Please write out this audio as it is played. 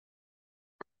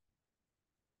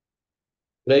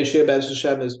Today's Shir Be'ez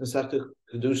Hashem is Masechta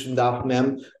Kiddushin Daf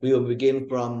Mem. We will begin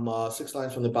from 6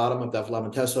 lines from the bottom of Daf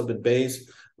Lamed Tesov at Beis.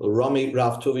 Rami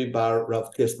Rav Tuvi Bar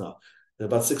Rav Kisna.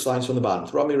 About 6 lines from the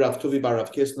bottom. Rami Rav Tuvi Bar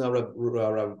Rav Kisna.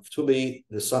 Rav Tuvi,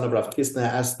 the son of Rav Kisna,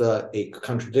 asked a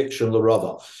contradiction to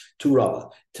Rava.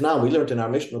 Tanan, we learned in our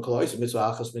Mishnah,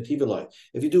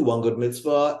 if you do one good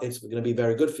mitzvah, it's going to be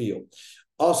very good for you.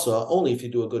 Also, only if you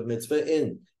do a good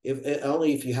mitzvah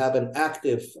only if you have an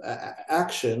active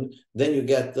action, then you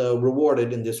get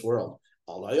rewarded in this world.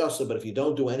 But if you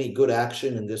don't do any good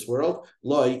action in this world,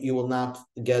 you will not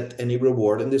get any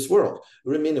reward in this world.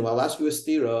 I'll ask you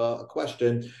a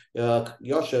question.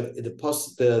 Yoshev,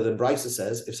 the Brisa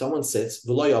says, if someone sits,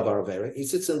 he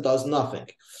sits and does nothing,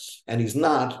 and he's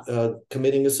not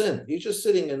committing a sin. He's just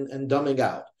sitting and dumbing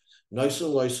out. You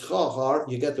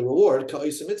get the reward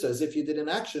as if you did an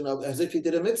action, as if you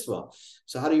did a mitzvah.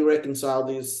 So how do you reconcile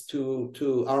these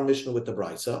to our Mishnah with the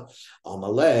Brisa?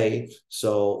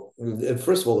 So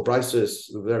first of all, the Brisa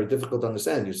is very difficult to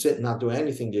understand. You sit not doing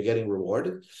anything, you're getting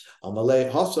rewarded.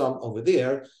 Over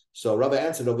there. So Rabbi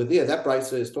answered over there, that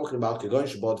Brisa is talking about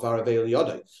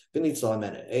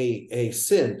a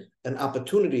sin, an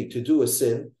opportunity to do a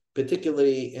sin,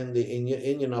 particularly in the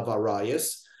union of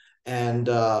Arayas, and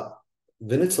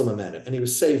and he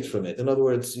was saved from it. In other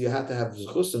words, you have to have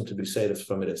zuchusim to be saved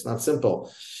from it. It's not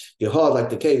simple. Yehud, like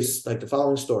the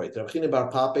following story. Rav Chini Bar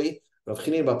Papi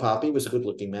was a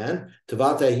good-looking man.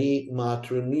 Tavatahi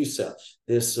Matrunusa,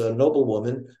 this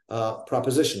noblewoman,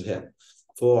 propositioned him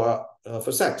for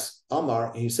sex.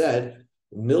 Omar, he said,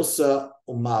 Milsa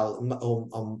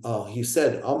Umal. He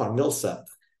said, Omar Milsa.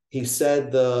 He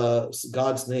said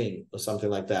God's name or something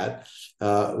like that.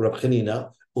 Rav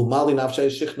Chanina. And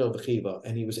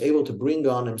he was able to bring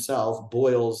on himself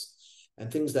boils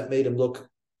and things that made him look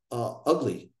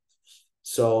ugly.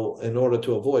 So in order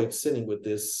to avoid sinning with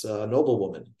this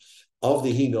noblewoman, of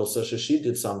the Hegel, so she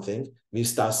did something,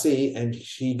 Mistasi, and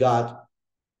he got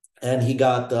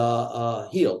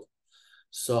healed.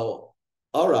 So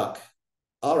Arak,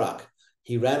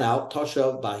 he ran out,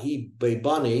 Tosha Bahi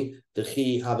Beibani, the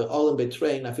he have all in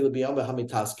betrain, I feel beyond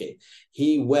Hamitaske.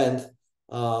 He went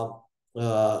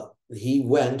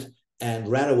and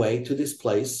ran away to this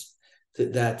place.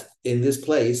 That in this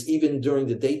place, even during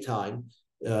the daytime,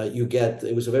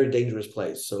 it was a very dangerous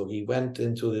place. So he went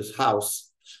into this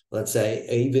house, let's say,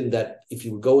 even that if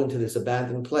you go into this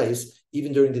abandoned place,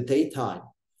 even during the daytime,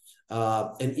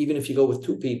 and even if you go with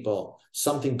 2 people,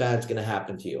 something bad's going to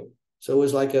happen to you. So it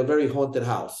was like a very haunted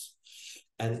house.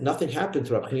 And nothing happened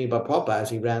to Rav Chini Bar Papa as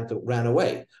he ran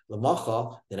away. The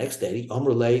next day, so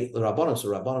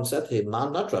Rabbanan said to him, Man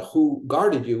Natra, who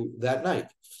guarded you that night?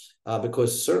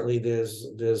 Because certainly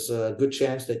there's a good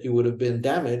chance that you would have been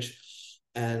damaged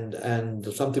and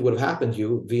something would have happened to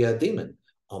you via a demon.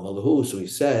 So he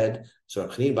said, so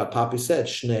Rav Chini Bar Papa said,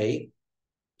 Shnei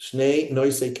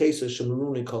noisei keseh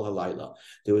shemruni kol halayla.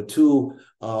 There were 2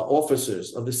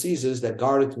 officers of the Caesars that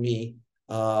guarded me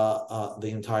the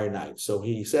entire night. So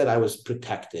he said, I was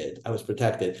protected.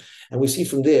 And we see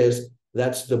from this,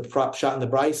 that's the prop shot in the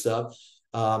Brisa.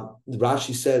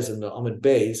 Rashi says in the Amud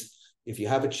Beis, if you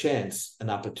have a chance, an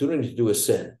opportunity to do a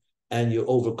sin, and you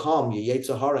overcome your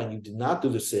Yetzer Hara and you did not do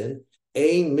the sin,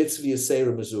 ein mitzvah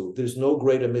yaseira mazu. There's no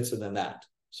greater mitzvah than that.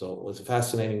 So it's a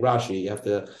fascinating Rashi. You have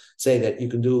to say that you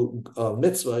can do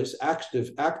mitzvahs,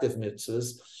 active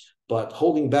mitzvahs, but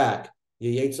holding back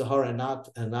your Yetzer Hara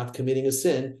and not committing a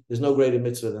sin, there's no greater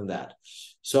mitzvah than that.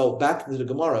 So back to the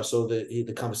Gemara. So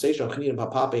the conversation Rav Chanina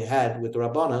Bar Papi had with the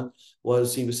Rabbanan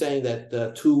was he was saying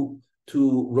that two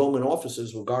Roman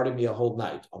officers were guarding me a whole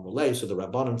night. So the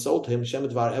Rabbanan told him,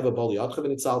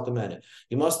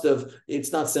 you must have.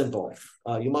 It's not simple.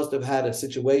 You must have had a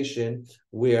situation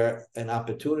where an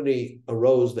opportunity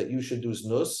arose that you should do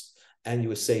znus, and you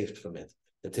were saved from it.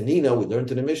 The Tanina, we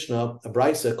learned in the Mishnah, a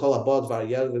Brisa, kol abod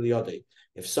v'aryel v'liyodei.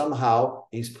 If somehow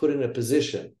he's put in a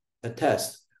position, a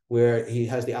test, where he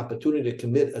has the opportunity to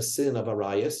commit a sin of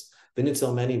arayas,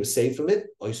 v'nitzel meni was saved from it,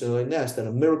 then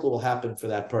a miracle will happen for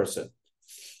that person.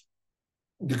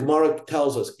 The Gemara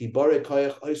tells us, the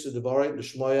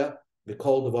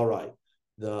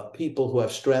people who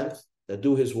have strength, that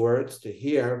do his words, to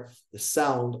hear the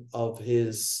sound of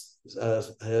his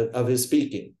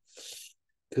speaking.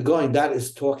 Going, that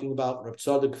is talking about Rav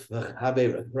Tzadok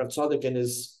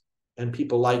and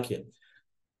people like him.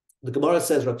 The Gemara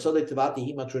says Rav Tzadok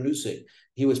Tavati Himatranusik.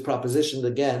 He was propositioned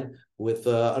again with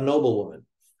a noblewoman.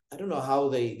 I don't know how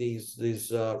these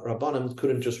Rabbanim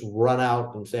couldn't just run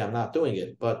out and say I'm not doing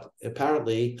it, but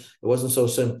apparently it wasn't so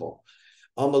simple.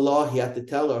 Amalah, he had to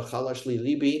tell her Chalashli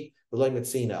Libi.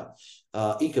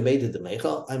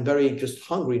 I'm very just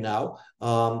hungry now,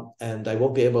 and I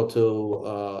won't be able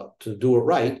to do it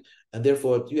right, and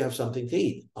therefore you have something to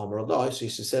eat. So she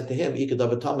said to him,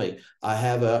 I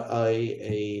have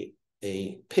a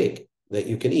pig that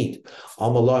you can eat.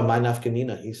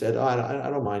 He said, I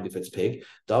don't mind if it's pig.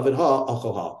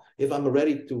 If I'm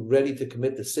ready to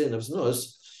commit the sin of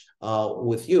znus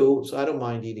with you, so I don't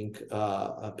mind eating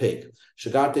a pig.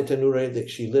 Shagarte tenure, that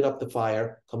she lit up the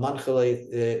fire. As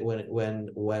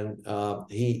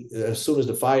soon as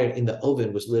the fire in the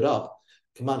oven was lit up,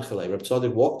 Reb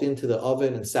Tzadok walked into the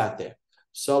oven and sat there.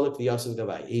 Salik the Yosef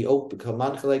Gavai. He opened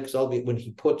when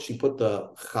she put the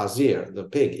chazir, the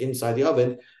pig, inside the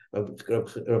oven.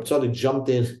 Reb Tzadok jumped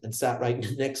in and sat right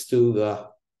next to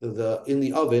in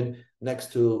the oven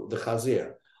next to the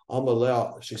chazir.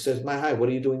 She says, "My hi, what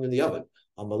are you doing in the oven?"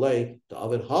 The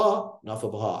oven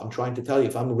I'm trying to tell you,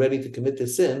 if I'm ready to commit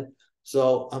this sin,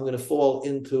 so I'm going to fall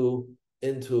into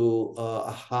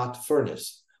a hot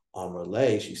furnace.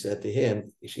 She said to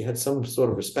him, she had some sort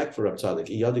of respect for Reb Tzadok.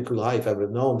 If I would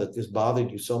have known that this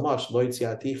bothered you so much,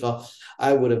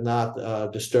 I would have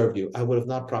not disturbed you. I would have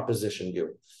not propositioned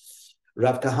you.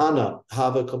 Rav Kahana,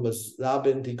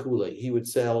 he would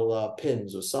sell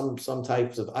pins or some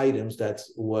types of items that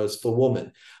was for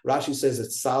women. Rashi says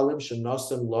it's salim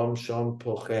shenosim lom shom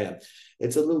pochem.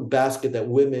 It's a little basket that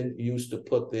women used to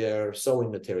put their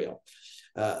sewing material,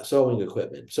 sewing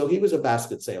equipment. So he was a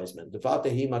basket salesman. So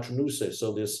he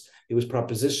was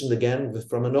propositioned again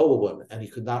from a noblewoman, and he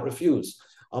could not refuse.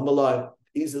 Let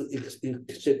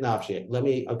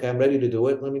me, okay, I'm ready to do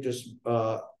it. Let me just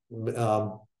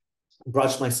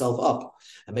brush myself up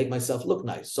and make myself look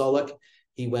nice. So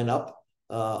he went up,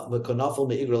 and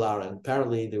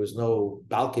apparently there was no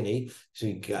balcony, so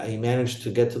he managed to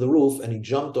get to the roof, and he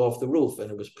jumped off the roof, and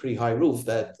it was pretty high roof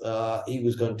that he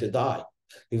was going to die.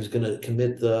 He was going to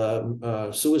commit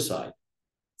suicide.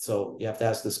 So you have to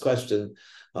ask this question,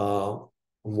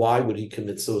 why would he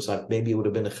commit suicide? Maybe it would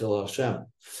have been a Chil Hashem.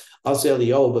 But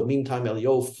meantime,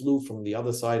 Eliyahu flew from the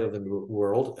other side of the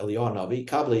world. Eliyahu Navi,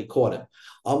 Kabli caught him.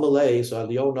 Amalei, so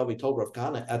Eliyahu Navi told Rav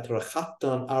Kahana,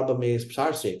 "Atrachatan arba meis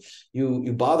psarsi.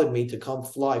 You bothered me to come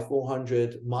fly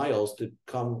 400 miles to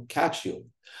come catch you."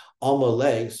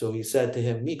 Amalei, so he said to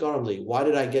him, "Migaramli, why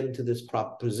did I get into this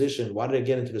position? Why did I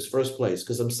get into this first place?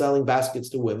 Because I'm selling baskets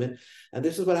to women, and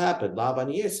this is what happened.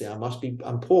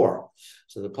 I'm poor."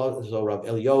 So Rav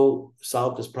Eliyahu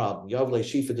solved this problem. Yavle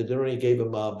Shifa Dedurni gave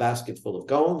him a basket full of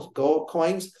gold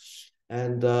coins,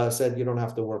 and said, "You don't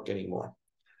have to work anymore."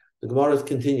 The Gemara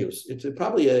continues. It's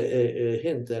probably a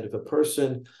hint that if a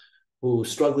person who's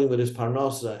struggling with his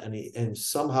parnasa and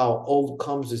somehow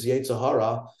overcomes his Yetzer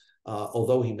Hara,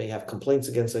 although he may have complaints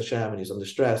against Hashem and he's under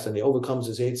stress, and he overcomes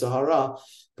his Yetzer Hara,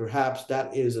 perhaps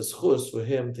that is a schus for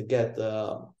him to get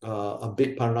a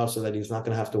big parnasa that he's not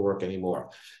going to have to work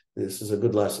anymore. This is a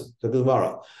good lesson. The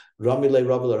Gemara, Rav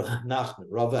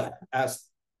asked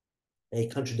a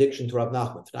contradiction to Rav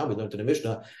Nachman. Now we learned in the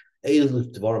Mishnah, the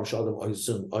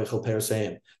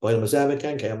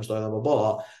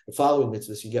following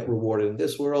mitzvahs you get rewarded in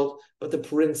this world, but the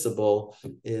principle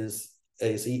is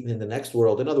eaten in the next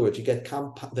world. In other words, you get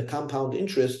the compound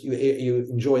interest you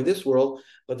enjoy in this world,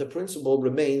 but the principle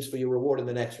remains for your reward in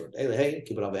the next world.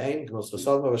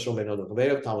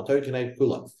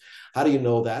 How do you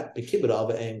know that?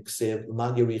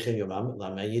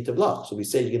 So we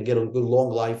say you're going to get a good long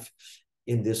life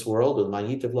in this world, in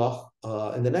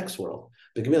the next world.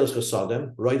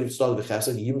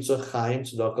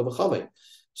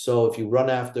 So if you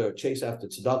chase after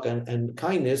tzedakah and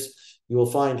kindness, you will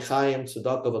find chayim,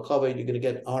 tzedakah, v'kavod. You're going to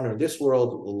get honor in this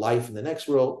world, life in the next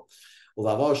world.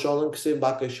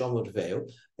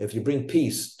 If you bring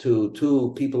peace to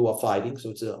two people who are fighting,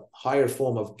 so it's a higher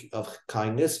form of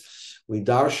kindness. We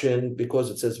darshan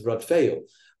because it says ratfeu.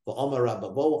 Whatever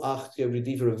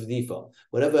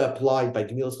applied by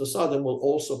Gemilas Chasadim will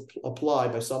also apply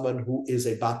by someone who is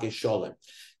a Bakei Sholem.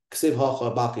 So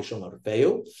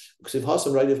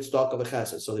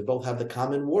they both have the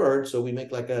common word, so we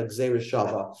make like a Gzeir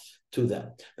Shava to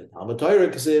them. The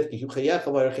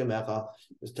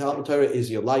Talmud Torah is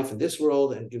your life in this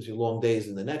world and gives you long days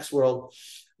in the next world.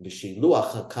 So the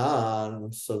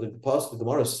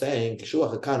Gemara is saying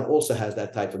Kishuach HaKan also has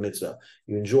that type of mitzvah.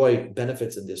 You enjoy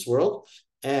benefits in this world,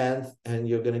 and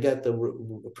you're going to get the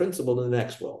principle in the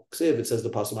next world. It says the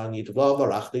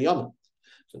pasuk.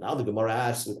 So now the Gemara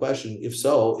asks the question: if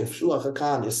Shuach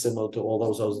HaKan is similar to all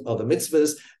those other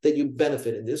mitzvahs, that you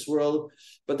benefit in this world,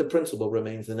 but the principle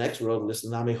remains in the next world.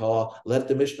 Listen, Namiha, let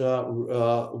the Mishnah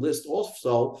list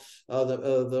also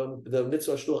the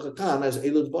mitzvah Shuach HaKan as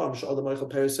Elud Baram Shal Damayichal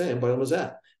Perisayim by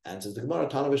Lamazat. Answers the Gemara,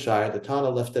 Tana B'Shai, the Tana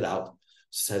left it out.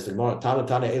 Says the Gemara, Tana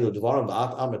Elu Dvarim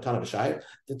Ba'at Amar Tana B'Shai.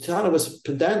 The Tana was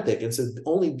pedantic and said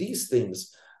only these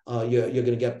things you're going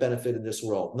to get benefit in this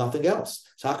world, nothing else.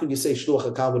 So how could you say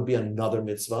Shluach HaKam would be another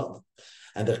mitzvah?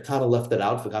 And the Tana left it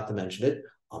out, forgot to mention it.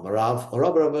 Amarav,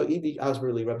 Rabbi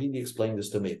Idi explained this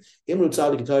to me. Imru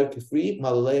Tzadik Tov Kifri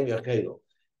Malaleim Yachelu.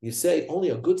 You say only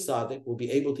a good tzaddik will be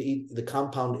able to eat the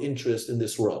compound interest in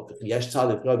this world. Yesh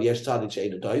tzaddik rav, yesh tzaddik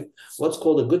she'einu tov. What's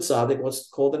called a good tzaddik? What's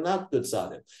called a not good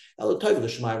tzaddik?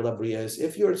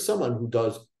 If you're someone who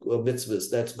does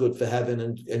mitzvahs, that's good for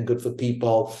heaven and good for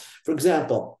people. For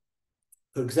example,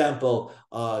 you're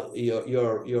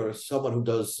someone who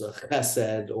does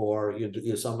chesed, or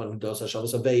you're someone who does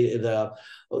hashavas aveda,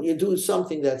 or you do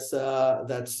something that's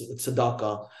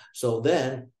tzedakah. So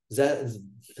then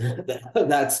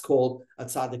that's called a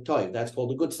tzaddik toiv. That's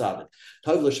called a good tzaddik.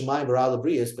 Toiv l'shemayim v'ra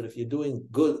l'briyos. But if you're doing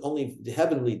good, only the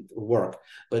heavenly work,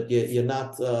 but you're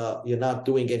not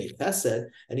doing any chesed,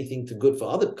 anything to good for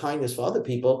other kindness for other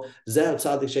people, zeh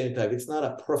tzaddik she'einu toiv. It's not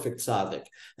a perfect tzaddik,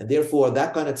 and therefore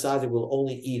that kind of tzaddik will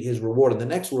only eat his reward in the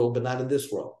next world, but not in this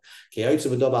world.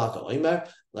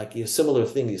 Like a similar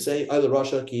thing you say,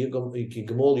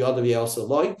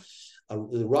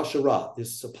 Rasha Ra.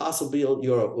 This is possibly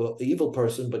you're an evil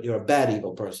person, but you're a bad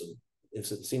evil person. It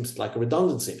seems like a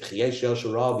redundancy.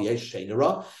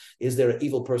 Is there an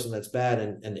evil person that's bad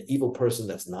and an evil person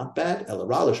that's not bad?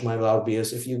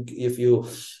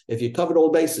 If you covered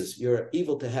all bases, you're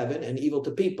evil to heaven and evil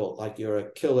to people. Like you're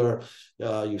a killer,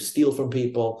 you steal from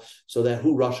people. So that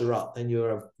who Rasha Ra? Then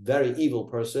you're a very evil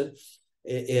person.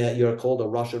 You're called a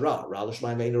Rasha Ra.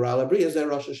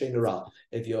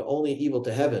 If you're only evil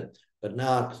to heaven, but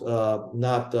not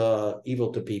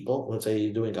evil to people, let's say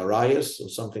you're doing arayas or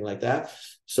something like that,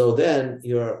 so then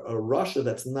you're a Rasha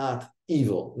that's not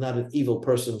evil, not an evil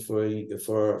person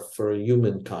for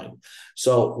humankind.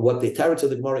 So what the teretz of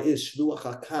the Gemara is, Shluach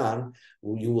HaKan,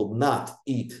 you will not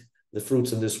eat the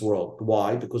fruits in this world.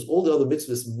 Why? Because all the other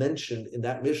mitzvahs mentioned in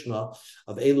that Mishnah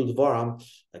of Elu Dvaram,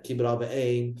 Kibbut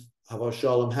Ava'im, Hava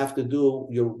Shalom, have to do,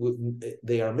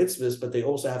 they are mitzvahs, but they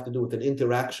also have to do with an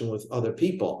interaction with other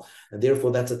people. And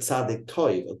therefore, that's a tzaddik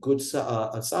toiv. A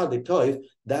tzaddik toiv,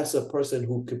 that's a person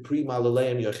who kapri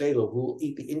malaleim yachelu, who will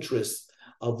eat the interest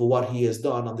of what he has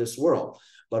done on this world.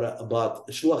 But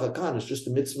Shluach HaKan is just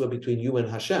a mitzvah between you and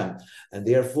Hashem. And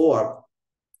therefore,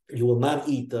 you will not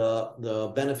eat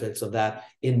the benefits of that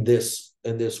in this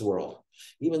world.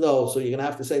 Even though, so you're going to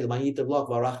have to say the Ma'it of Lach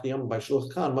Varachti Yom by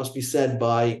Shluach HaKan must be said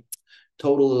by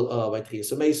total by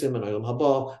Tchiyas HaMeisim and Olam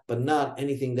Haba, but not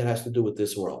anything that has to do with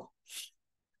this world.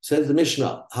 Says the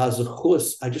Mishnah,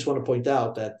 Hazachus. I just want to point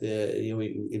out that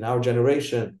in our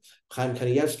generation, Chaim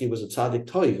Kanievsky was a tzaddik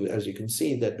toiv, as you can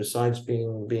see, that besides being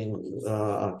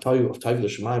a toiv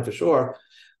l'shemayim for sure,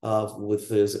 with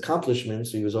his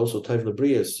accomplishments, he was also toiv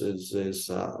l'briyos. His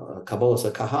Kabbalas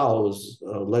HaKahal was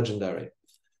legendary.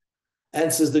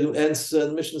 And says the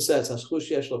Mishnah says, Hazchush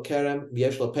yesh lo kerem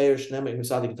yesh lo perish nema im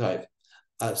tzaddik toiv.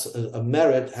 A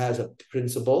merit has a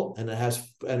principle and it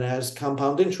has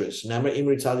compound interest. That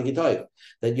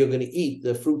you're going to eat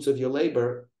the fruits of your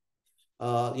labor,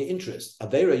 your interest.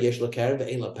 Avera yesh l'kerem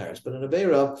ve'ein l'peres. But in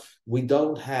Avera, we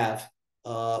don't have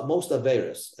most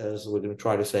Averas, as we're going to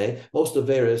try to say. Most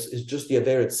Averas is just the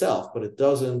Avera itself, but it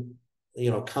doesn't,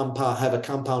 have a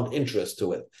compound interest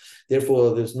to it.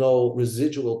 Therefore, there's no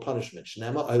residual punishment.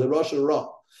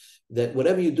 That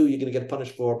whatever you do, you're going to get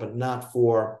punished for, but not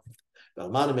for. There's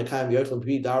a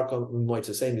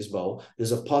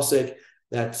pasuk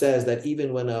that says that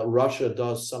even when a Rasha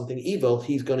does something evil,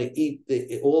 he's going to eat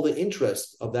all the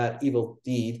interest of that evil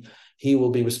deed. He will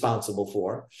be responsible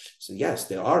for. So yes,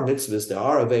 there are mitzvahs, there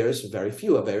are averas, very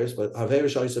few averas, but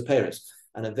averas are averas.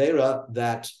 An avera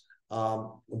that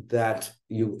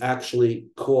you actually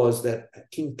cause that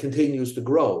continues to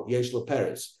grow. Yesh lo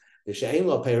peres. The she'ein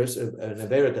lo peres, an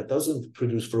avera that doesn't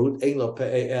produce fruit, ein lo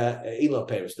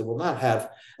peres. They will not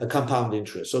have a compound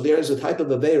interest. So there is a type of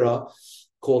avera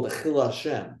called chil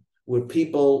Hashem, where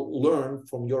people learn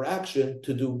from your action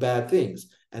to do bad things,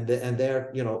 and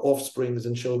their offsprings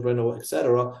and children or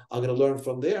etc. are going to learn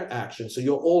from their action. So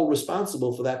you're all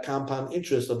responsible for that compound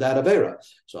interest of that avera.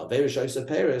 So avera shaisa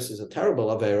peres is a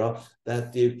terrible avera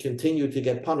that you continue to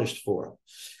get punished for.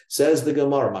 Says the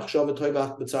Gemara, if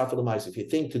you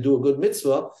think to do a good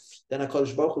mitzvah, then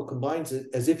HaKadosh Baruch Hu combines it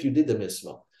as if you did the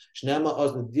mitzvah.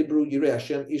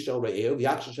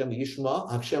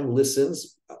 Hashem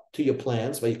listens to your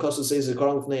plans. He writes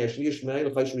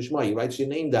your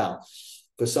name down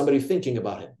for somebody thinking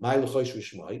about him.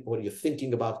 What are you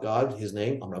thinking about God, his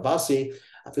name? Amrabasi.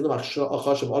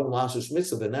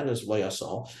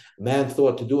 Man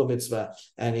thought to do a mitzvah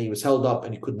and he was held up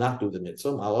and he could not do the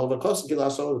mitzvah.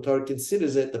 The Torah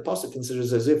considers it, the pasuk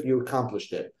considers as if you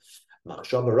accomplished it. But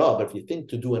if you think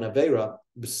to do an avera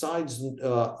besides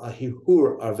a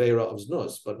hihur avera of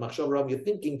znus, but machshav you're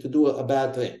thinking to do a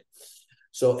bad thing.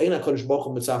 So Ein HaKadosh Baruch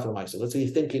Hu mitzvah l'maisa. Let's say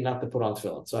you're thinking not to put on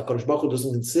tefillin. So HaKadosh Baruch Hu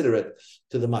doesn't consider it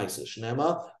to the maisa.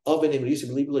 Shnema ovenim risi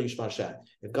b'libu lo yishma Hashem.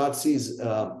 If God sees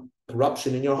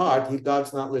corruption in your heart,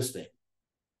 God's not listening.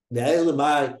 That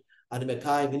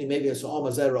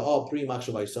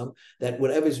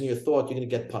whatever's in your thought, you're going to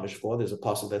get punished for. There's a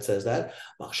passage that says that.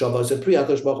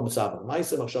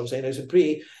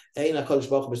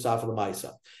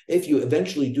 If you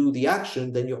eventually do the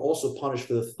action, then you're also punished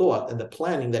for the thought and the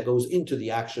planning that goes into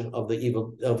the action of the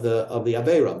evil of the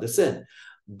avera, the sin.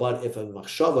 But if a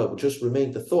machshava would just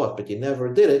remain the thought, but you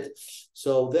never did it,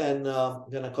 so then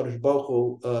HaKadosh Baruch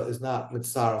Hu is not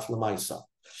mitzaref l'maisa.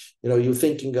 You're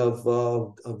thinking of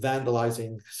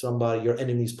vandalizing somebody, your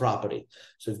enemy's property.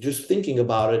 So just thinking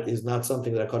about it is not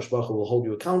something that HaKadosh Baruch Hu will hold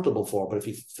you accountable for. But if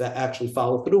you actually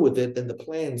follow through with it, then the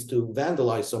plans to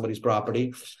vandalize somebody's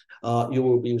property, you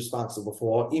will be responsible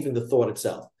for, even the thought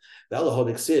itself. That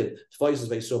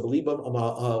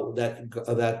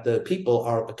the people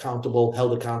are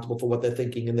held accountable for what they're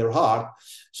thinking in their heart.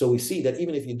 So we see that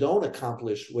even if you don't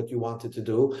accomplish what you wanted to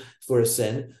do for a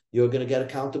sin, you're going to get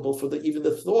accountable for even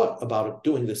the thought about it,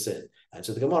 doing the sin. And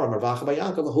so the Gemara,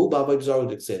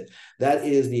 that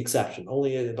is the exception,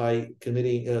 only by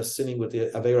committing sinning with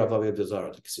the Avera of Avodah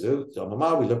Zarah.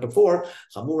 We learned before,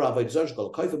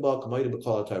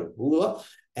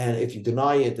 and if you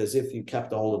deny it as if you kept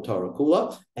the whole Torah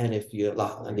Kula, and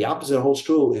the opposite holds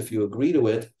true, if you agree to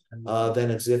it,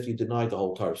 then it's as if you denied the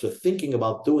whole Torah. So thinking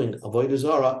about doing Avodah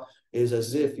Zarah is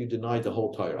as if you denied the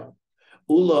whole Torah.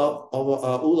 Ula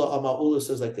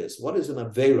says like this: what is an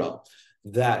Avera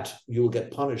that you'll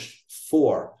get punished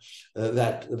for,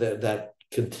 that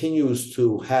continues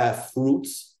to have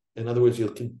fruits? In other words,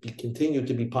 you'll continue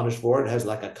to be punished for it. It has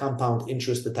like a compound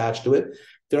interest attached to it.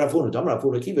 Ravuna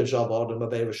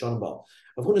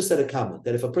said a comment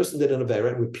that if a person did an avera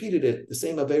and repeated it, the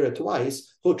same avera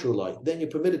twice, then you're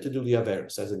permitted to do the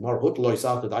avera. Says it,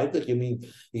 you mean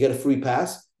you get a free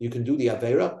pass? You can do the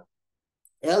avera.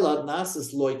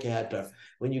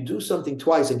 When you do something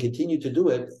twice and continue to do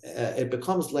it, it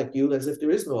becomes like you as if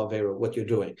there is no avera what you're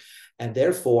doing, and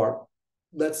therefore,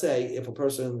 let's say if a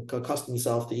person accustomed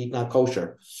himself to eat not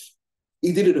kosher.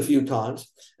 He did it a few times,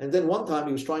 and then one time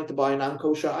he was trying to buy a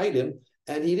non-kosher item,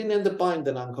 and he didn't end up buying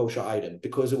the non-kosher item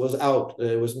because it was out,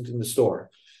 it wasn't in the store.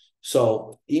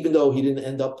 So even though he didn't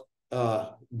end up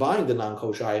buying the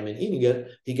non-kosher item and eating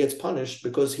it, he gets punished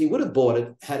because he would have bought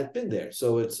it had it been there.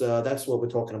 So it's that's what we're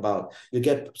talking about.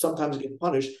 Sometimes you get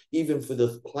punished even for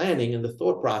the planning and the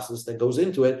thought process that goes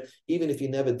into it, even if you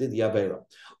never did the avera.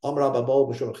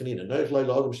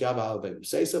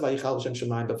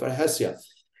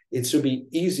 It should be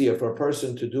easier for a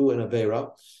person to do an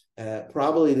avera.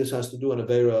 Probably this has to do an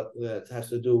avera that has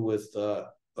to do with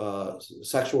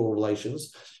sexual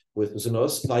relations with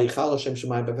znus.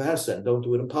 Don't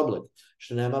do it in public.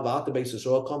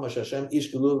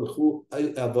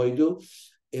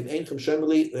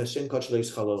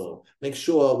 Make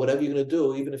sure whatever you're going to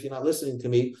do, even if you're not listening to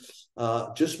me,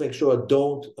 just make sure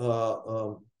don't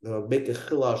make a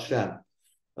chilul Hashem.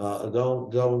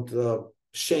 Don't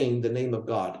shame the name of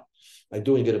God by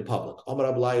doing it in public. Amar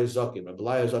Rabbi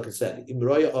Zakin said,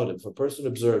 if a person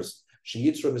observes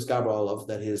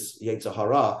that his Yetzer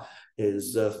Hara,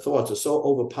 his thoughts are so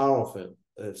overpowerful,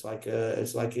 it's like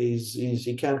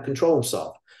he can't control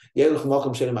himself. He should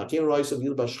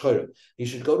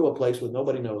go to a place where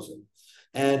nobody knows him,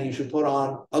 and he should put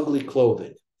on ugly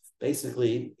clothing.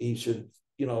 Basically, he should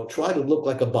try to look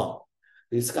like a bum.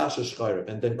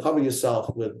 And then cover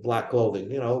yourself with black clothing,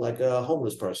 like a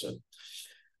homeless person.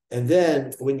 And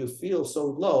then when you feel so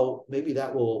low, maybe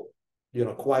that will,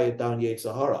 quiet down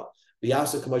Yetzer Hara.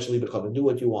 Do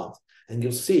what you want. And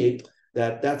you'll see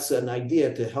that that's an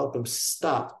idea to help him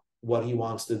stop what he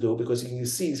wants to do, because he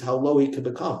sees how low he can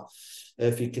become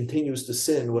if he continues to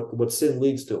sin, what sin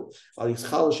leads to. Don't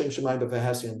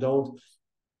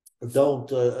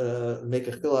make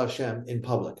a chilul Hashem in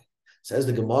public. Says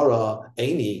the Gemara,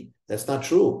 Eini, that's not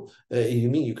true. You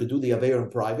mean you could do the Aveira in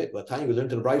private? But time we learned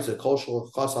to the Bride,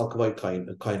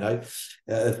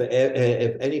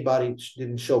 if anybody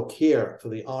didn't show care for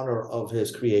the honor of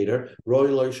his creator,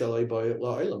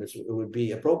 it would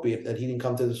be appropriate that he didn't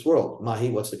come to this world. Mahi,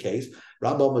 what's the case?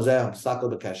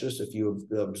 If you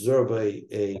observe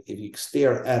if you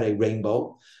stare at a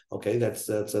rainbow, okay, that's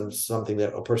something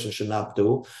that a person should not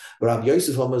do. But if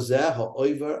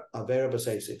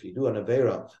you do an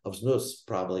avera of znus,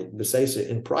 probably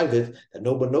in private, and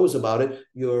no one knows about it,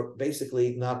 you're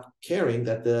basically not caring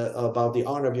about the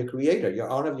honor of your creator. Your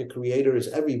honor of your creator is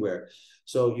everywhere.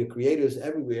 So your creator is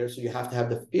everywhere, so you have to have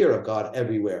the fear of God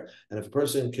everywhere. And if a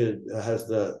person has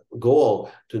the goal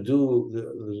to do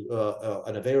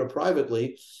an avera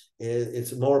privately,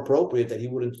 it's more appropriate that he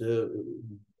wouldn't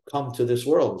come to this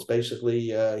world. It's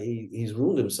basically he's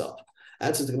ruined himself.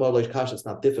 Answer to Gemara Kash, it's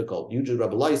not difficult. Usually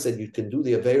Rabbi Lai said you can do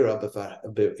the avera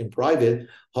in private.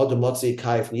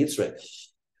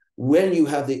 When you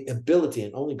have the ability,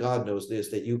 and only God knows this,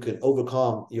 that you can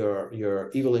overcome your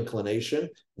evil inclination,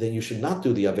 then you should not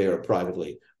do the avera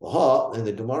privately. And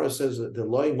the Gemara says that the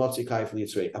loy motzi kaif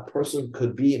liyitzrei, a person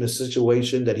could be in a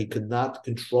situation that he could not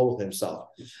control himself,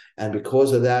 and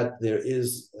because of that, there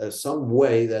is some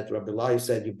way that Rabbi Lai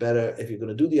said you better, if you're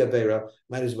going to do the avera,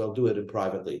 might as well do it in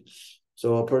privately.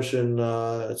 So a person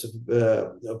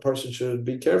should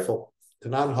be careful.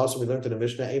 Tanan Hasan, we learned in the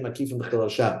Mishnah, Ein makifim b'chil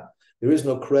Hashem. There is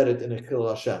no credit in a chil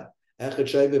Hashem. Echad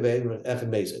shayve ve'echad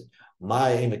mezid.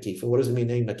 My aim makifin. What does it mean,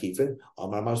 aim makifin?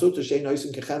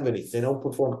 They don't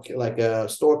perform like a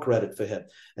store credit for him.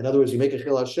 In other words, you make a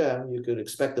chil Hashem, you could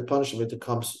expect the punishment to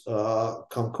come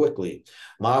quickly.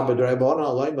 Madre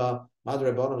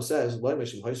Rabbanan says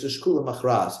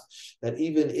that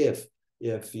even if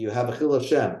you have a chil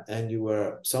Hashem and you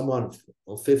were someone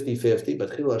 50-50,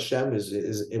 but chil Hashem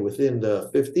is within the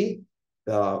 50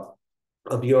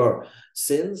 of your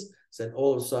sins, then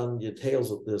all of a sudden your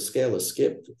the scale is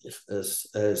tipped,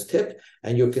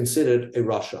 and you're considered a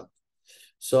rasha.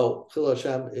 So chil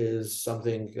Hashem is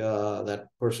something that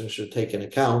person should take into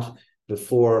account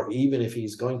before, even if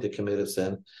he's going to commit a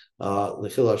sin. The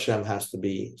chil Hashem has to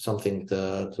be something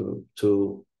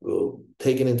to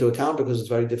taken into account, because it's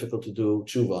very difficult to do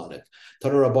tshuva on it.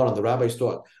 Tanu Rabbanan, the rabbis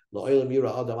taught, La'olam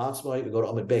yira adam atzmai, we go to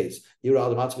Amid Beis. Yira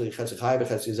adam atzmai lichetz chai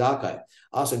v'chetz zakai.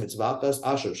 Asem mitzvachas,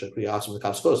 asher shekri asem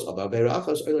l'kavskos. Abba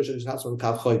beirachas, oila shekri asem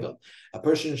l'kav choyva. A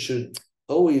person should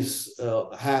always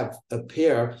have a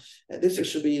pair. And this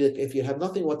should be that if you have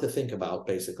nothing what to think about,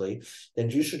 basically, then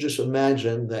you should just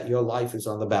imagine that your life is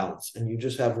on the balance, and you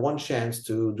just have one chance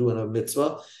to do a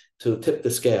mitzvah, to tip the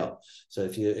scale. So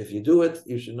if you do it,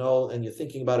 you should know, and you're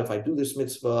thinking about, if I do this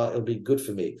mitzvah, it'll be good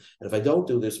for me. And if I don't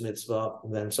do this mitzvah,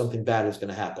 then something bad is going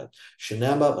to happen. Because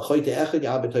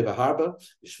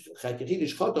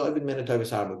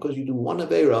you do one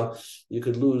avera, you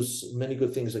could lose many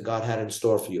good things that God had in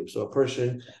store for you. So a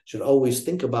person should always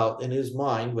think about in his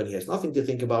mind, when he has nothing to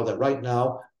think about, that right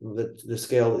now that the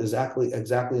scale is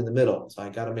exactly in the middle. So I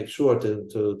got to make sure to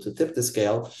tip the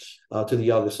scale to the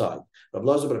other side. Rabbi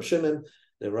Lazar ben Shimon,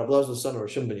 the Rabbi Lazar, the son of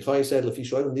Shimon ben Yochai, said, "Lefi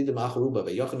shoyim nidim acharuba,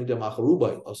 ve'yochim nidim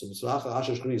acharuba. Also mitzvacha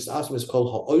asher shkris asm is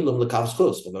called ha'olam lekav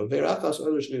schus. Ve'verachas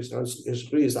olam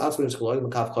shkris asm is called olam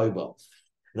lekav koyba."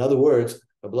 In other words,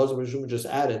 Rabbi Lazar ben Shimon just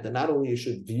added that not only you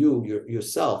should view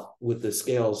yourself with the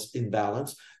scales in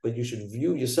balance, but you should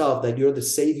view yourself that you're the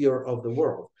savior of the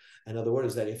world. In other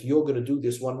words, that if you're going to do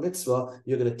this one mitzvah,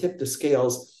 you're going to tip the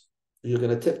scales. You're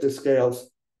going to tip the scales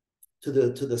to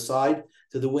the side,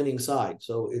 to the winning side.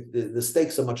 So the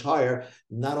stakes are much higher.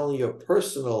 Not only your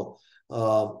personal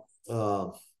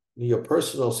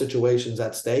situations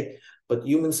at stake, but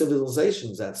human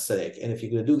civilizations at stake. And if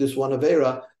you're going to do this one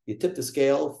avera, you tip the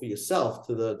scale for yourself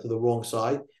to the wrong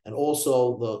side, and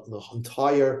also the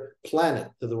entire planet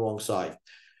to the wrong side.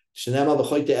 Because you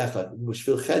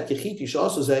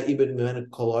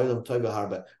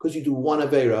do one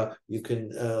avera, you can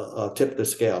tip the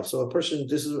scale. So a person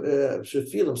should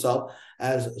feel himself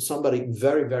as somebody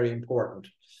very, very important.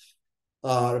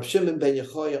 Rav Shimon ben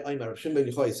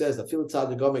Yochai says that if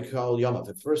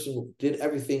a person did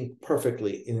everything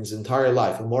perfectly in his entire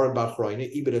life, and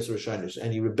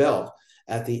he rebelled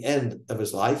at the end of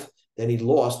his life, then he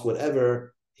lost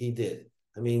whatever he did.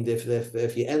 I mean,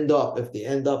 if you end up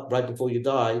right before you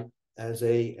die as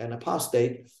an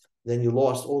apostate, then you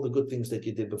lost all the good things that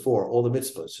you did before, all the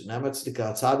mitzvahs.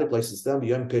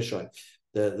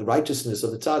 The righteousness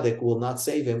of the tzaddik will not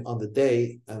save him on the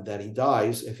day that he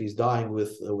dies, if he's dying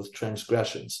with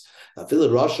transgressions.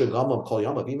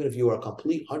 Even if you are a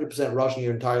complete 100% Rosh in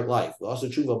your entire life, and you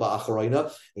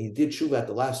did tshuva at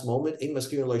the last moment,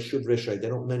 they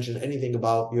don't mention anything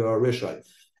about your rishai.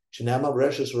 The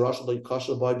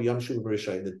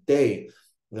day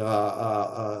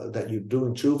that you're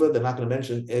doing tshuva, they're not going to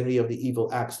mention any of the evil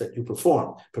acts that you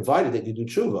perform, provided that you do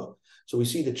tshuva. So we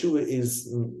see that tshuva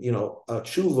is,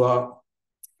 tshuva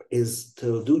is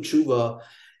to do tshuva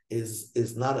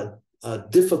is not a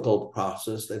difficult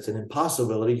process. That's an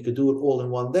impossibility. You could do it all in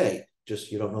one day.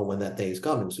 Just you don't know when that day is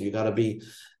coming. So you got to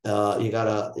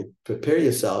prepare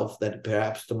yourself that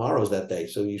perhaps tomorrow's that day.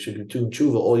 So you should be doing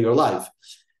tshuva all your life.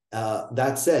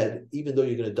 That said, even though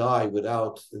you're going to die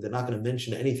they're not going to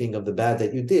mention anything of the bad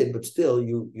that you did, but still,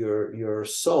 your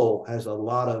soul has a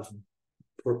lot of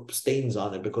stains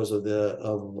on it because of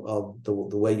the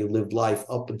way you lived life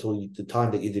up until the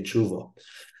time that you did tshuva.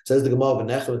 Says the Gemara,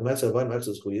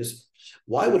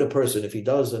 why would a person, if he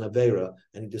does an avera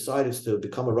and he decides to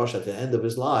become a Rosh at the end of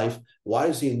his life, why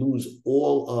does he lose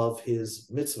all of his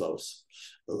mitzvos?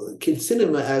 Consider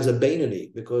him as a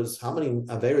Beinoni, because how many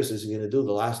averas is he going to do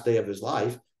the last day of his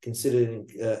life, considering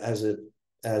as it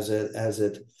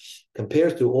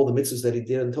compares to all the mitzvahs that he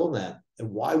did until now? And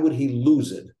why would he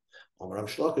lose it? Rav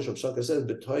Shloka says,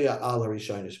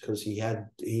 because he had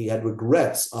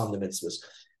regrets on the mitzvahs.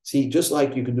 See, just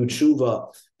like you can do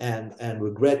tshuva and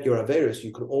regret your averis,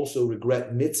 you could also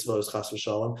regret mitzvahs, chas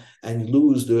v'shalom, and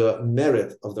lose the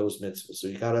merit of those mitzvahs. So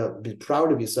you gotta be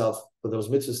proud of yourself for those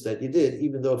mitzvahs that you did,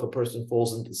 even though if a person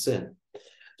falls into sin.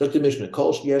 Dr. Mishnah,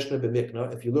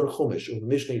 if you learn chumash, or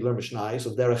Mishnah, you learn mishnayos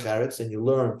of derech eretz, and you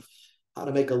learn how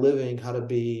to make a living, how to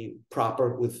be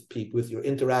proper with people, with your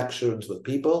interactions with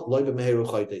people, you're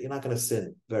not going to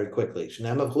sin very quickly.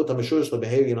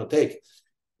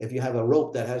 If you have a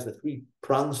rope that has the three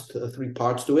parts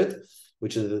to it,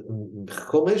 which is the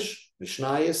chumash,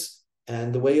 mishnayos,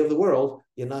 and the way of the world,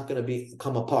 you're not going to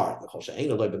become apart.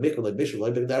 Anybody who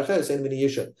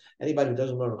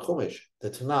doesn't learn chumash, the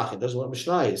Tanakh, and doesn't learn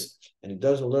mishnayos, and he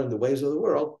doesn't learn the ways of the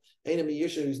world,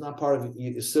 he's not part of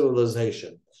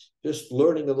civilization. Just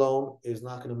learning alone is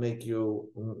not going to make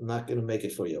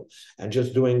it for you. And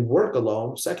just doing work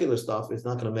alone, secular stuff, is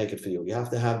not going to make it for you. You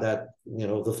have to have that,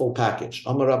 the full package.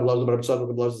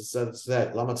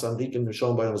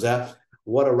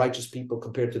 What are righteous people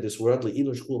compared to this world? A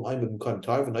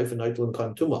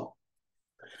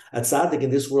tzaddik in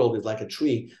this world is like a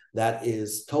tree that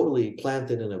is totally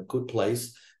planted in a good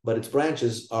place, but its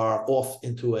branches are off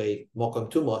into a mokom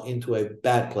tumah, into a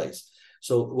bad place.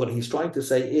 So what he's trying to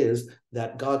say is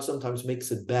that God sometimes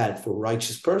makes it bad for a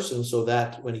righteous person, so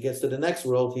that when he gets to the next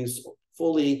world, he's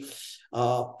fully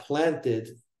planted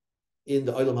in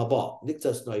the olam haba.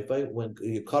 When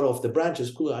you cut off the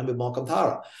branches,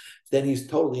 then he's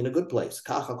totally in a good place.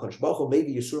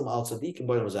 Maybe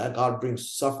God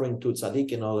brings suffering to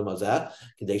tzaddik in olam hazeh,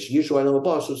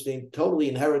 so they totally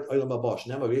inherit olam haba.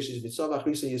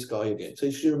 So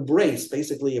you should embrace.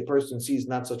 Basically, a person sees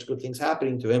not such good things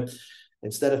happening to him.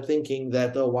 Instead of thinking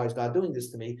that, why is God doing this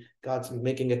to me? God's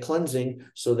making a cleansing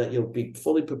so that you'll be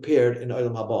fully prepared in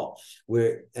Olam Haba.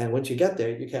 And once you get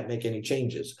there, you can't make any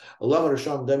changes. Why? What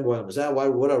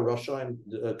are Rashaim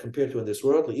compared to in this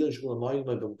world?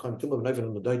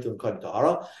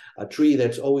 A tree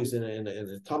that's always in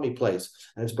a tummy place,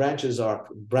 and its branches are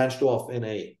branched off in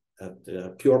a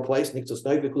pure place. When you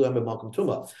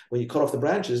cut off the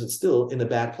branches, it's still in a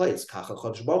bad place.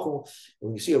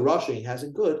 When you see a Rasha, he has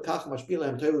it good.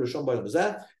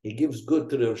 He gives good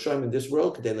to the Rashaim in this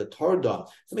world to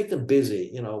make them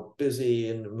busy,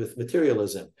 with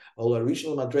materialism,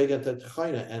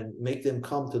 and make them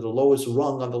come to the lowest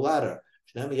rung on the ladder.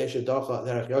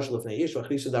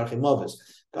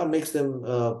 God makes them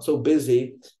so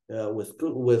busy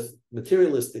with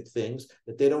materialistic things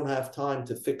that they don't have time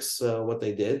to fix what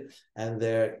they did, and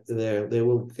they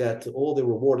will get all the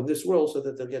reward in this world, so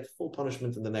that they'll get full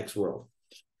punishment in the next world.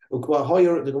 The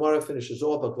Gemara finishes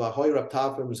off. Rav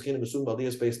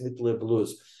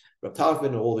Tafin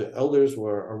and all the elders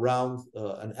were around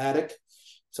an attic.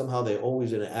 Somehow they're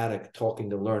always in an attic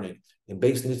talking and learning. In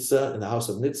Beis Nitzah, in the house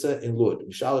of Nitzah, in Lud.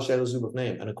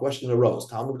 And a question arose.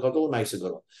 Talmud Gadol and Ma'aseh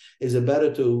Gadol. Is it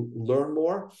better to learn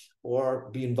more or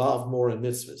be involved more in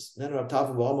mitzvahs?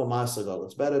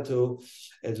 It's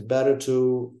better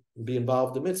to be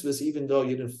involved in mitzvahs, even though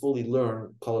you didn't fully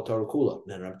learn Kol HaTorah Kula.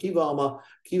 Then Rav Kiva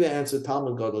answered,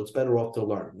 Talmud Gadol, it's better off to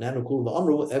learn.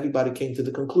 Everybody came to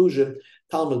the conclusion,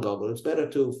 Talmud Gadol, it's better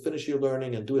to finish your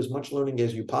learning and do as much learning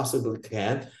as you possibly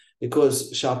can, because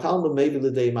Talmud maybe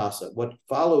l'dei masa. What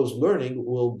follows learning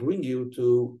will bring you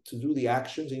to do the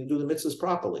actions and you do the mitzvahs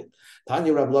properly.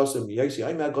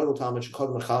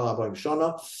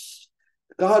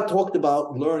 God talked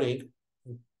about learning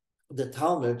the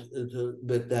Talmud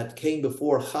that came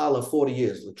before Chala 40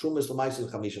 years. The Trumas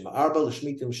Lamaisim Chamishim Arba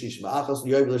L'Shmitim Shishim Achas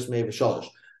Yovel L'Shmei V'Sholosh.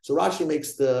 So Rashi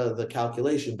makes the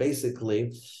calculation.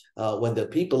 Basically, when the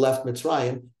people left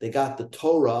Mitzrayim, they got the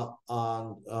Torah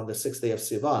on the 6th day of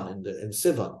Sivan in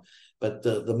Sivan. But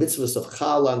the mitzvahs of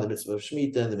Chala and the mitzvah of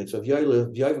Shemitah and the mitzvah of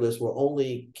Yovelis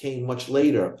came much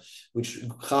later, which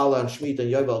Chala and Shemitah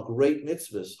and Yovel, great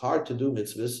mitzvahs, hard to do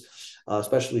mitzvahs,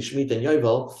 especially Shemitah and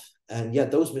Yovel. And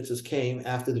yet those mitzvahs came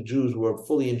after the Jews were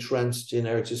fully entrenched in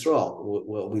Eretz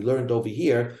Yisrael. We learned over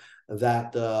here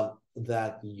that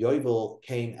Yovel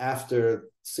came after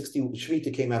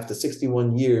Shemitah came after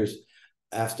 61 years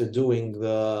after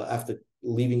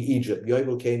leaving Egypt.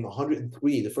 Yovel came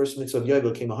 103. The first mitzvah of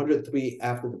Yovel came 103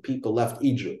 after the people left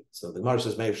Egypt. So the Gemara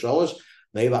says, Meiv Shalosh,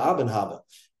 Meiv Arben Hava.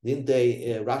 Didn't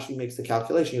they? Rashi makes the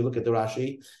calculation. You look at the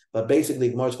Rashi, but basically,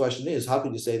 Gemara's question is: how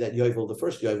could you say that Yovel, the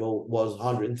first Yovel, was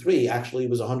 103? Actually, it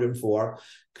was 104.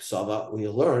 Ksava, we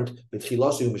learned with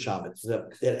Chilasu Mishamet.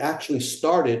 It actually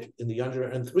started in the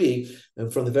 103,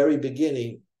 and from the very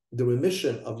beginning, the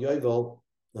remission of Yovel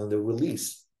and the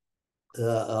release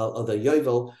of the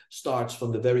Yovel starts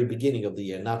from the very beginning of the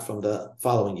year, not from the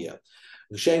following year.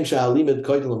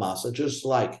 Just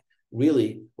like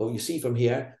really what you see from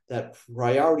here, that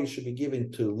priority should be given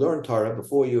to learn Torah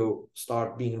before you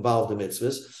start being involved in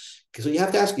mitzvahs. So you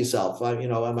have to ask yourself,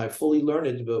 am I fully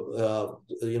learned, to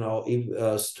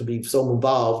be so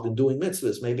involved in doing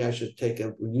mitzvahs? Maybe I should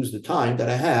use the time that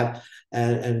I have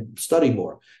and study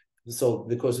more. So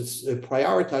because it's we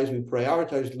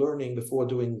prioritize learning before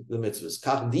doing the mitzvahs.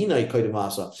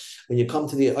 When you come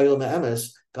to the Olam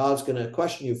Ha'emes, God's going to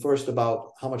question you first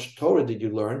about how much Torah did you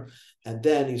learn, and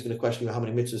then he's going to question you how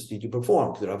many mitzvahs did you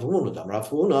perform. Rav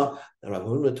Huna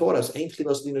taught us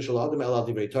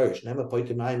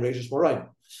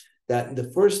that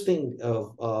the first thing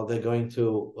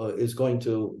is going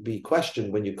to be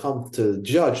questioned when you come to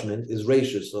judgment is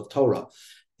ratios of Torah.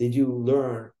 Did you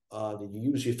learn? Did you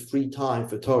use your free time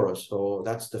for Torah? So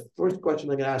that's the first question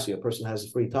they're going to ask you. A person has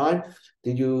free time.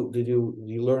 Did you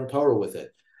learn Torah with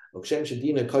it?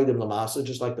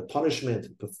 Just like the punishment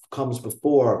comes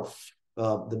before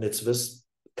the mitzvahs,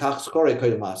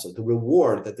 the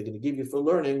reward that they're going to give you for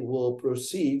learning will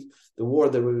precede the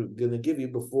reward that we're going to give you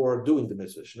before doing the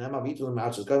mitzvahs.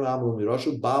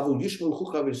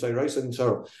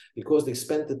 Because they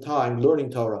spent the time learning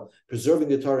Torah, preserving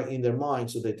the Torah in their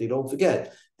mind so that they don't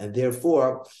forget. And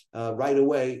therefore, right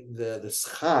away, the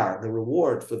schar, the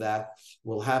reward for that,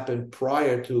 will happen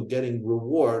prior to getting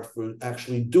reward for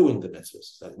actually doing the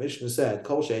mitzvahs. Like Mishnah said,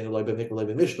 Kol she'ein eloi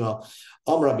b'mikvah Mishnah,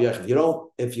 Rabbi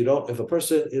Yechon. If a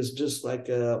person is just like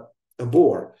a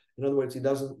bore, in other words,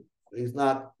 he's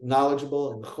not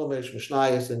knowledgeable in Chumash,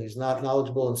 Mishnayos, and he's not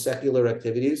knowledgeable in secular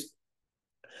activities.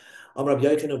 Rabbi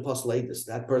Yechon postulates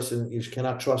that person, you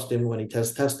cannot trust him when he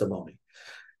tells testimony.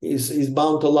 He's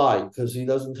bound to lie because he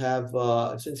doesn't have,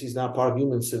 since he's not part of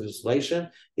human civilization,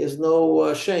 he has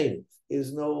no shame. He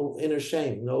has no inner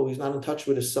shame. No, he's not in touch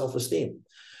with his self-esteem.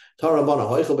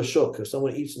 If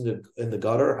someone eats in the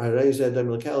gutter,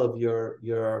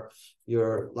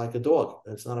 you're like a dog.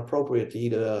 It's not appropriate to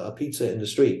eat a pizza in the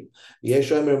street.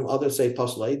 Others say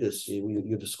postulatus,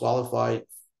 you disqualify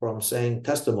from saying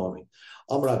testimony.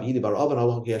 The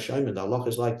halach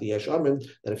is like the yesh amrim,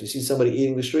 that if you see somebody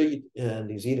eating the street and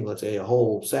he's eating, let's say, a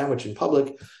whole sandwich in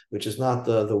public, which is not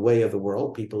the way of the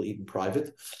world, people eat in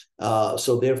private.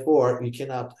 So therefore, you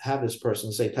cannot have this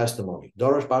person say testimony.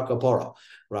 Dorosh bar kapora.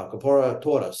 Rav Kapora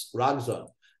taught us, Ragza,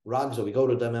 we go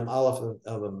to the Mem Aleph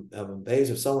of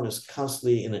Beis. If someone is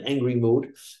constantly in an angry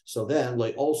mood, so then,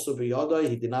 like also b'yada,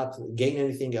 he did not gain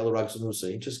anything. El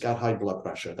Ragzanusa, he just got high blood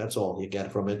pressure. That's all you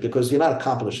get from it, because you're not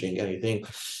accomplishing anything.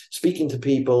 Speaking to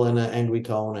people in an angry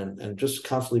tone and just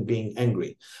constantly being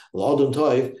angry. L'adam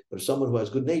toiv, if someone who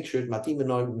has good natured, you'll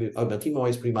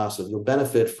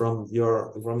benefit from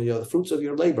the fruits of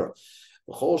your labor.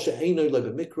 If you don't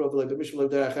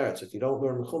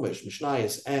learn Chumash,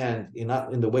 Mishnayos, and you're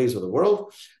not in the ways of the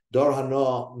world,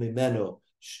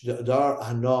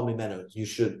 you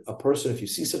should, if you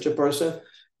see such a person,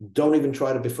 don't even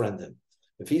try to befriend him.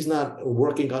 If he's not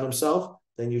working on himself,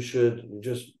 then you should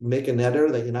just make a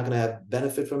netter that you're not going to have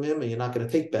benefit from him and you're not going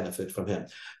to take benefit from him,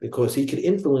 because he could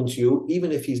influence you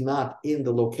even if he's not in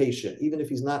the location, even if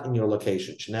he's not in your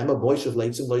location. The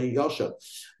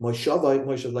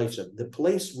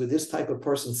place where this type of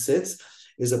person sits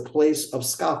is a place of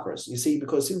scoffers. You see,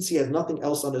 because since he has nothing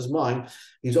else on his mind,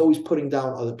 he's always putting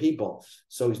down other people.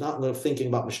 So he's not thinking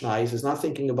about Mishnayos, he's not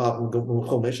thinking about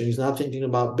Chumash, and he's not thinking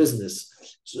about business.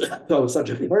 So such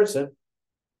a person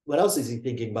What else is he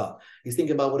thinking about? He's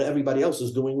thinking about what everybody else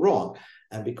is doing wrong.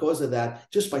 And because of that,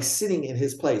 just by sitting in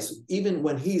his place, even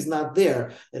when he's not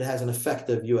there, it has an effect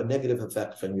of you, a negative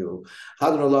effect on you. We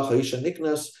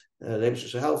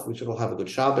should all have a good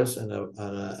Shabbos and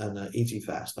an easy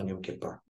fast on Yom Kippur.